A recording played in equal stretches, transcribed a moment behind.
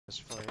this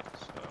fight.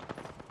 So.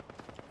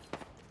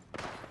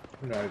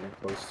 I'm not even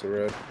close to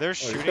red. They're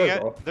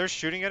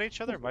shooting at each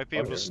other. Might be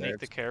able to sneak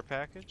the care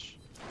package.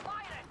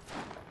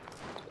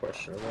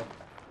 Questionable.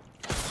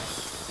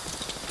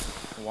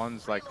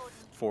 One's like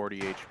 40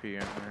 HP in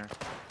there.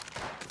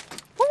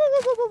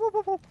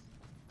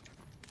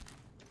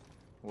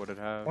 What did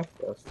it have? What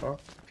the fuck?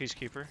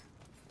 Peacekeeper.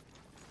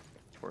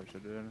 Of course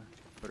it did.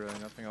 Literally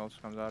nothing else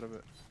comes out of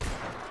it.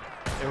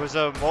 It was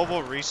a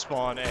mobile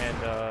respawn and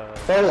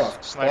far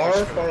left.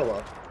 sniper Far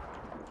left.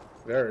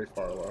 Very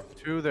far left.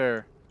 Two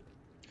there.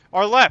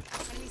 Our left.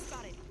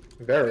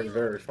 Very,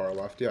 very far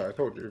left. Yeah, I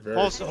told you. Very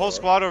Whole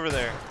squad over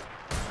there.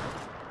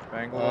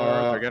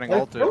 Bangalore, they're getting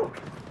ulted.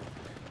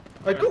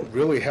 I don't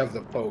really have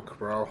the poke,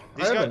 bro.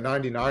 I have a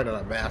 99 and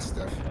a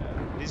Mastiff.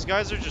 These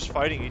guys are just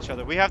fighting each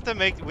other. We have to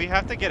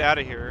get out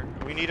of here.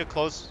 We need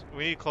close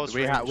range.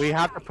 We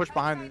have to push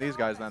behind these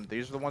guys then.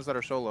 These are the ones that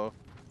are solo.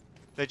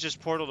 They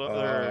just portaled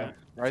over.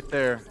 Right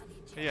there.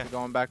 Yeah. They're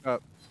going back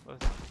up.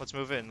 Let's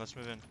move in. Let's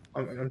move in.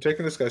 I'm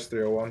taking this guy's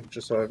 301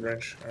 just so I have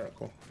range. Alright,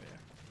 cool.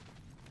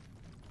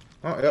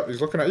 Yeah. Oh, yep,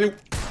 he's looking at you.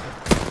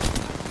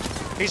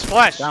 He's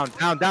flashed. Down.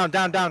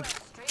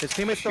 His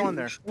teammate's still in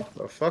there. What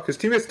the fuck? His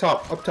teammate's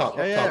up top.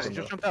 Yeah, he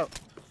just jumped out.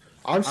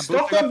 I'm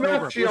stuck on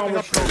map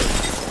geometry.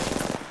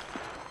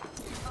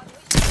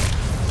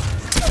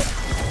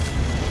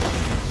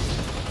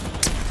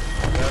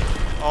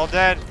 All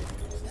dead.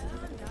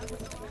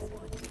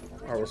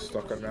 I was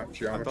stuck on map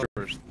geometry. I thought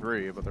there was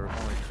 3, but there was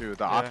only 2.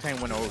 The Octane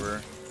went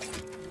over.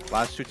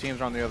 Last 2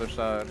 teams are on the other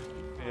side.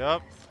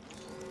 Yep.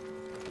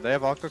 Do they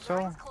have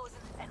Octoxel?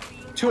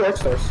 2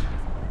 X-Stars.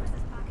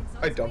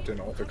 I dumped in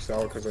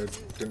Ultixel because I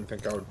didn't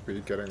think I would be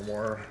getting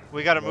more.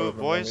 We gotta move,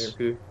 boys.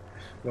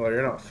 No,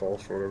 you're not full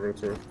for whatever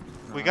it's worth.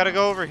 We gotta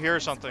go over here or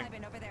something.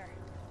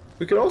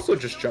 We could also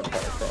just jump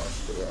that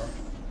across.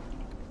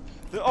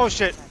 But, oh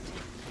shit!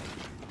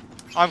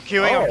 I'm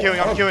queuing. I'm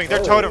queuing. They're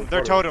totemed.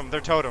 They're totemed. They're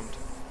totemed.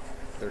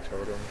 Oh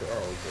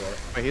boy.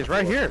 Wait, he's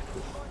right here.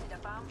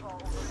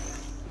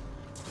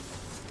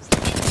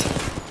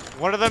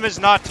 One of them is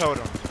not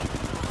totemed.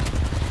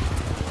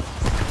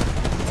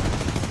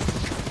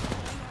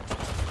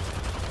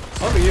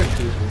 I'm EMP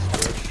this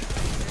bitch.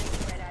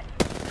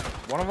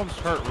 One of them's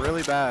hurt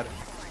really bad.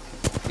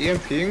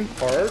 EMPing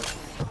hard.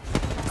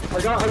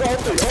 I got all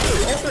three.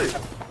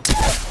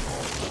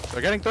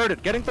 They're getting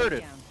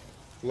thirded.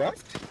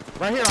 Left?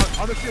 Right here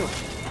on the field.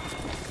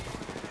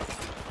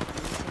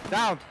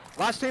 Down.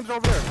 Last team's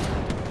over there.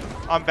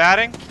 I'm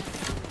batting.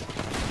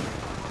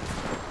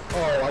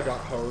 Oh, I got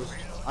hosed.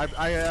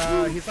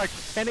 He's like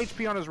 10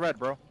 HP on his red,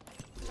 bro.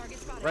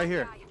 Right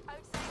here.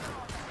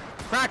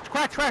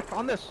 Cracked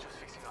on this.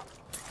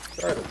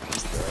 Try to peek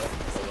that,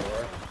 by the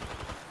way.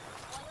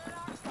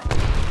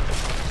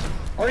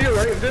 Oh, you're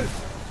right, it didn't.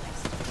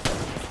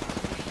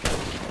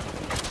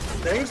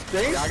 Thanks.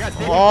 Yeah, I got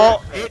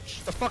oh,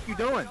 bitch. The fuck you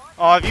doing?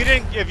 Oh, if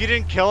you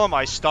didn't kill him,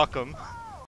 I stuck him.